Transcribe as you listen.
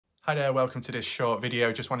Hi there, welcome to this short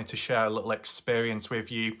video. Just wanted to share a little experience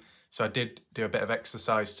with you. So I did do a bit of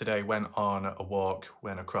exercise today, went on a walk,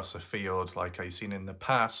 went across a field like I've seen in the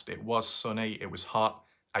past. It was sunny, it was hot.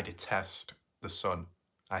 I detest the sun.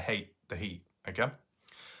 I hate the heat, okay?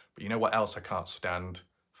 But you know what else I can't stand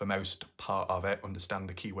for most part of it, understand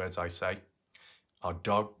the keywords I say, are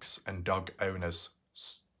dogs and dog owners.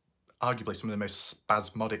 Arguably some of the most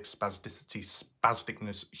spasmodic, spasticity,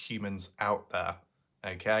 spasticness humans out there.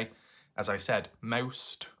 Okay, as I said,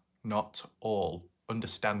 most, not all,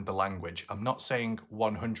 understand the language. I'm not saying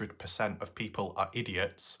 100% of people are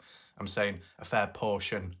idiots. I'm saying a fair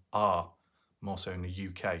portion are, more so in the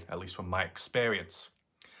UK, at least from my experience.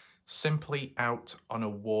 Simply out on a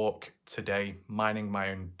walk today, minding my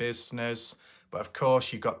own business. But of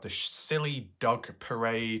course, you got the silly dog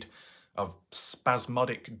parade of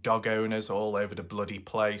spasmodic dog owners all over the bloody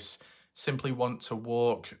place. Simply want to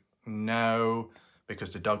walk? No,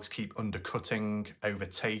 because the dogs keep undercutting,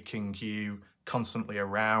 overtaking you, constantly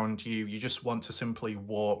around you. You just want to simply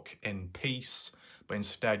walk in peace, but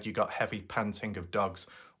instead you got heavy panting of dogs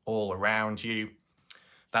all around you.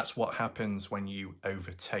 That's what happens when you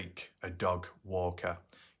overtake a dog walker.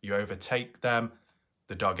 You overtake them,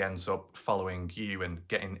 the dog ends up following you and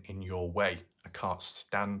getting in your way. I can't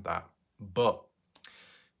stand that. But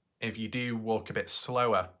if you do walk a bit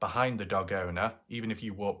slower behind the dog owner, even if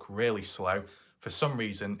you walk really slow, for some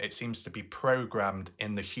reason it seems to be programmed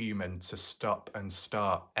in the human to stop and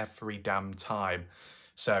start every damn time.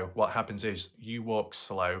 So what happens is you walk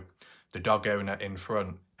slow, the dog owner in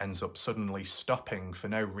front ends up suddenly stopping for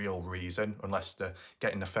no real reason, unless they're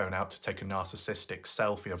getting the phone out to take a narcissistic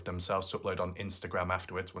selfie of themselves to upload on Instagram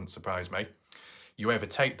afterwards, wouldn't surprise me. You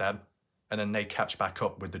overtake them, and then they catch back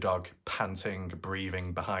up with the dog panting,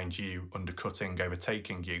 breathing behind you, undercutting,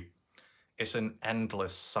 overtaking you. It's an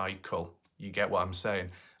endless cycle. You get what I'm saying?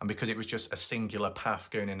 And because it was just a singular path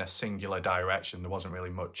going in a singular direction, there wasn't really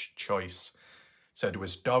much choice. So there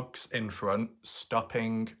was dogs in front,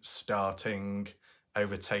 stopping, starting,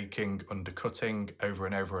 overtaking, undercutting over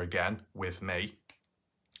and over again with me.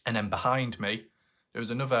 And then behind me, there was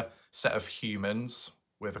another set of humans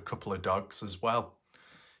with a couple of dogs as well.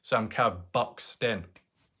 So I'm kind of boxed in.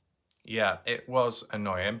 Yeah, it was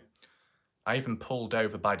annoying. I even pulled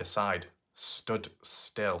over by the side, stood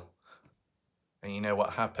still. And you know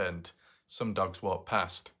what happened? Some dogs walked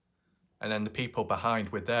past. And then the people behind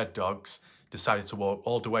with their dogs decided to walk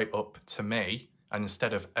all the way up to me. And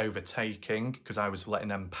instead of overtaking, because I was letting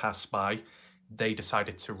them pass by, they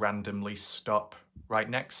decided to randomly stop right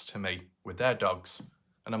next to me with their dogs.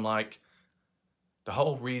 And I'm like, the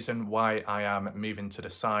whole reason why I am moving to the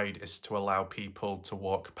side is to allow people to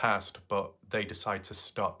walk past, but they decide to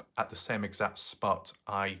stop at the same exact spot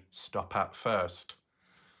I stop at first.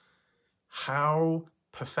 How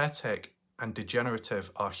pathetic and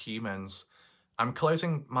degenerative are humans? I'm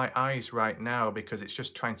closing my eyes right now because it's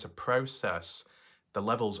just trying to process the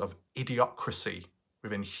levels of idiocracy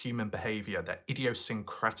within human behaviour, their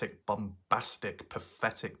idiosyncratic, bombastic,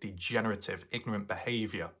 pathetic, degenerative, ignorant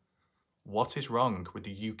behaviour. What is wrong with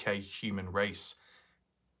the UK human race?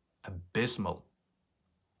 Abysmal.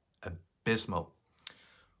 Abysmal.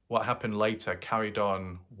 What happened later, carried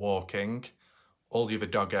on walking. All the other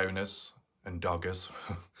dog owners and doggers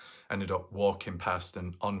ended up walking past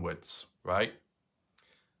and onwards, right?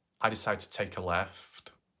 I decided to take a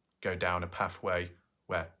left, go down a pathway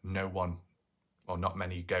where no one, or not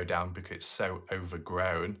many, go down because it's so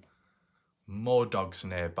overgrown. More dogs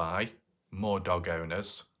nearby, more dog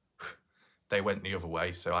owners. They went the other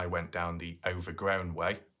way, so I went down the overgrown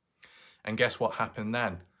way. And guess what happened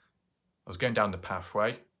then? I was going down the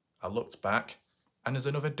pathway, I looked back, and there's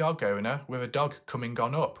another dog owner with a dog coming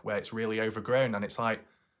on up where it's really overgrown, and it's like,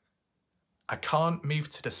 I can't move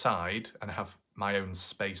to the side and have my own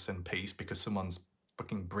space and peace because someone's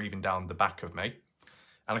fucking breathing down the back of me.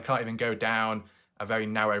 And I can't even go down a very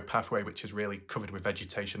narrow pathway which is really covered with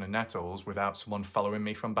vegetation and nettles without someone following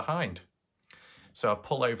me from behind. So I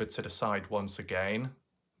pull over to the side once again,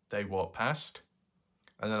 they walk past,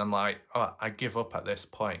 and then I'm like, oh, I give up at this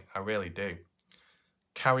point, I really do.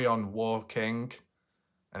 Carry on walking,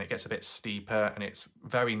 and it gets a bit steeper, and it's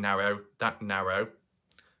very narrow, that narrow.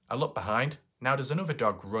 I look behind, now there's another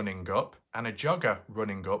dog running up, and a jogger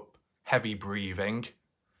running up, heavy breathing.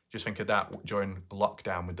 Just think of that during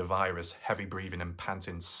lockdown with the virus, heavy breathing and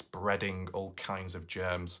panting, spreading all kinds of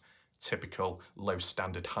germs. Typical low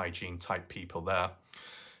standard hygiene type people there.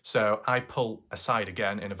 So I pull aside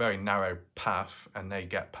again in a very narrow path and they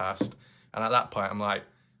get past. And at that point I'm like,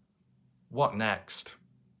 what next?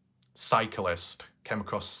 Cyclist, came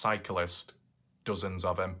across cyclist, dozens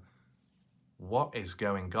of them. What is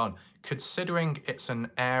going on? Considering it's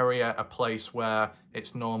an area, a place where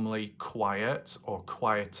it's normally quiet or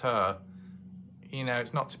quieter, you know,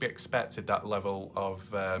 it's not to be expected, that level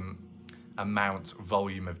of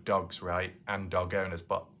volume of dogs, right? And dog owners,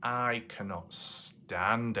 but I cannot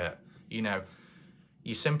stand it. You know,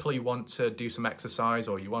 you simply want to do some exercise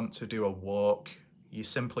or you want to do a walk. You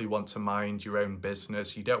simply want to mind your own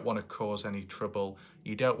business. You don't want to cause any trouble.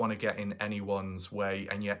 You don't want to get in anyone's way,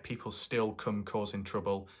 and yet people still come causing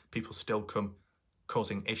trouble. People still come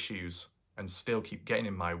causing issues and still keep getting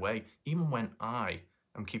in my way, even when I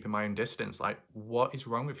am keeping my own distance. Like, what is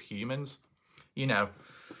wrong with humans? You know,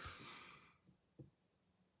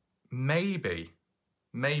 maybe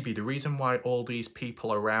the reason why all these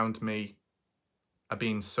people around me are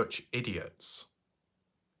being such idiots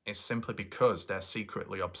is simply because they're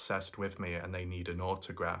secretly obsessed with me and they need an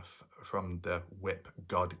autograph from the whip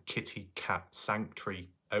god kitty cat sanctuary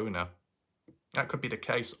owner. That could be the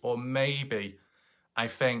case. Or maybe, I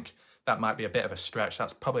think that might be a bit of a stretch.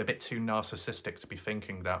 That's probably a bit too narcissistic to be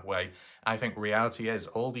thinking that way. I think reality is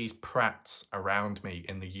all these prats around me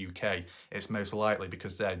in the UK, it's most likely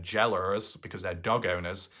because they're jealous, because they're dog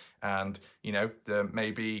owners, and, you know, they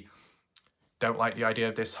maybe don't like the idea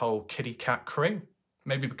of this whole kitty cat crew.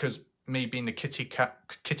 Maybe because me being the kitty cat,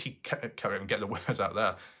 can't even get the words out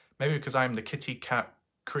there. Maybe because I'm the kitty cat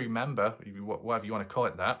crew member, whatever you want to call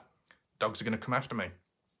it that, dogs are going to come after me.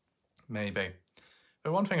 Maybe.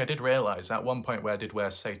 But one thing I did realise, at one point where I did wear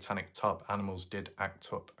satanic top, animals did act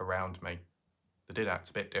up around me. They did act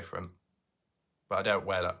a bit different. But I don't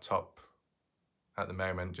wear that top at the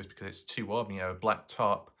moment just because it's too warm, you know, a black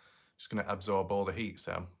top, just going to absorb all the heat,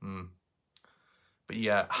 so, But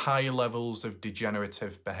yeah, high levels of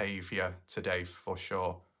degenerative behaviour today for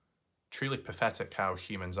sure. Truly pathetic how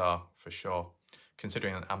humans are, for sure.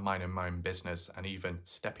 Considering I'm minding my own business and even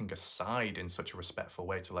stepping aside in such a respectful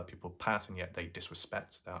way to let people pass, and yet they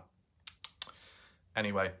disrespect that.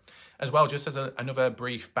 Anyway, as well, just as another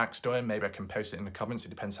brief backstory, maybe I can post it in the comments, it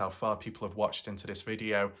depends how far people have watched into this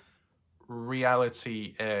video.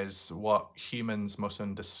 Reality is, what humans must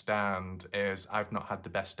understand is I've not had the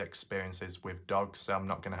best experiences with dogs, so I'm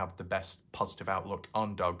not going to have the best positive outlook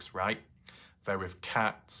on dogs, right? Though with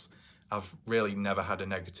cats, I've really never had a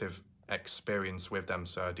negative experience with them,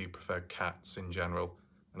 so I do prefer cats in general,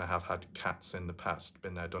 and I have had cats in the past,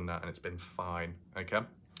 been there, done that, and it's been fine, okay?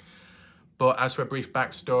 But as for a brief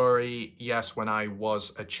backstory, yes, when I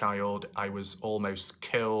was a child, I was almost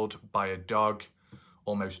killed by a dog,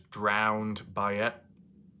 almost drowned by it.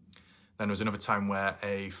 Then there was another time where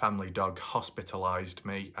a family dog hospitalised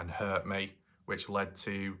me and hurt me, which led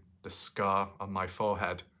to the scar on my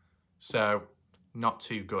forehead. So, not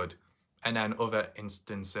too good. And then other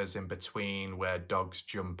instances in between where dogs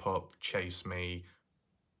jump up, chase me,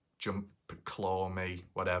 claw me,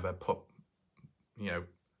 whatever, put, you know,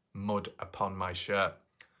 mud upon my shirt.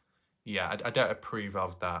 Yeah, I don't approve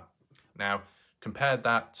of that. Now, compare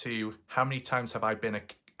that to how many times have I been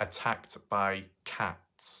attacked by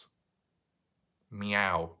cats?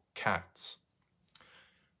 Meow, cats.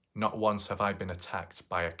 Not once have I been attacked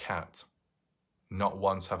by a cat. Not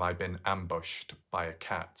once have I been ambushed by a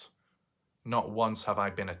cat. Not once have I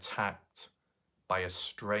been attacked by a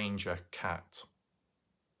stranger cat.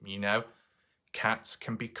 You know, cats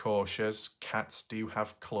can be cautious, cats do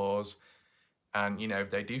have claws, and, you know,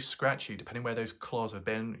 they do scratch you, depending where those claws have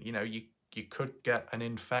been, you know, you could get an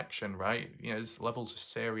infection, right? You know, there's levels of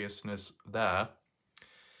seriousness there.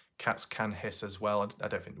 Cats can hiss as well. I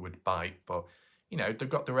don't think they would bite, but, you know, they've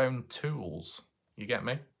got their own tools, you get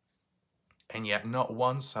me? And yet not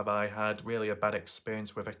once have I had really a bad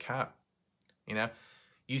experience with a cat. You know,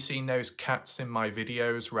 you seen those cats in my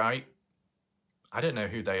videos, right? I don't know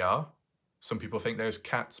who they are. Some people think those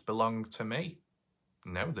cats belong to me.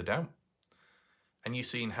 No, they don't. And you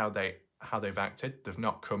seen how they've acted. They've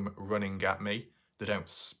not come running at me. They don't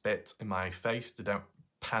spit in my face. They don't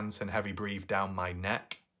pant and heavy breathe down my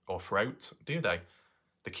neck or throat, do they?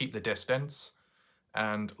 They keep the distance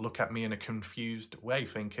and look at me in a confused way,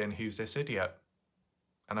 thinking, who's this idiot?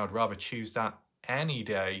 And I'd rather choose that any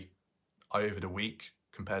day over the week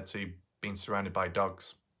compared to being surrounded by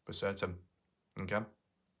dogs, for certain, okay?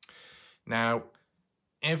 Now,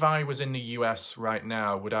 if I was in the US right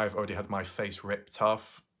now, would I have already had my face ripped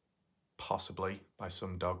off? Possibly, by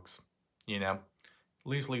some dogs, you know?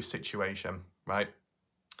 Lose-lose situation, right?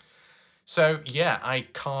 So, yeah, I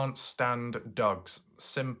can't stand dogs.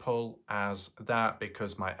 Simple as that,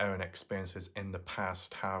 because my own experiences in the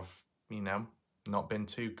past have, you know, not been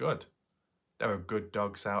too good. There are good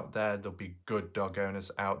dogs out there, there'll be good dog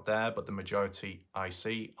owners out there, but the majority I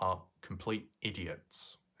see are complete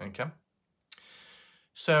idiots, okay?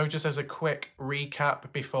 So just as a quick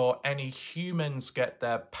recap before any humans get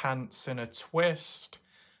their pants in a twist,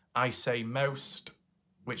 I say most,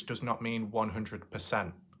 which does not mean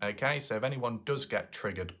 100%. Okay, so if anyone does get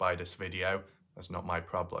triggered by this video, that's not my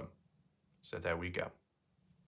problem. So there we go.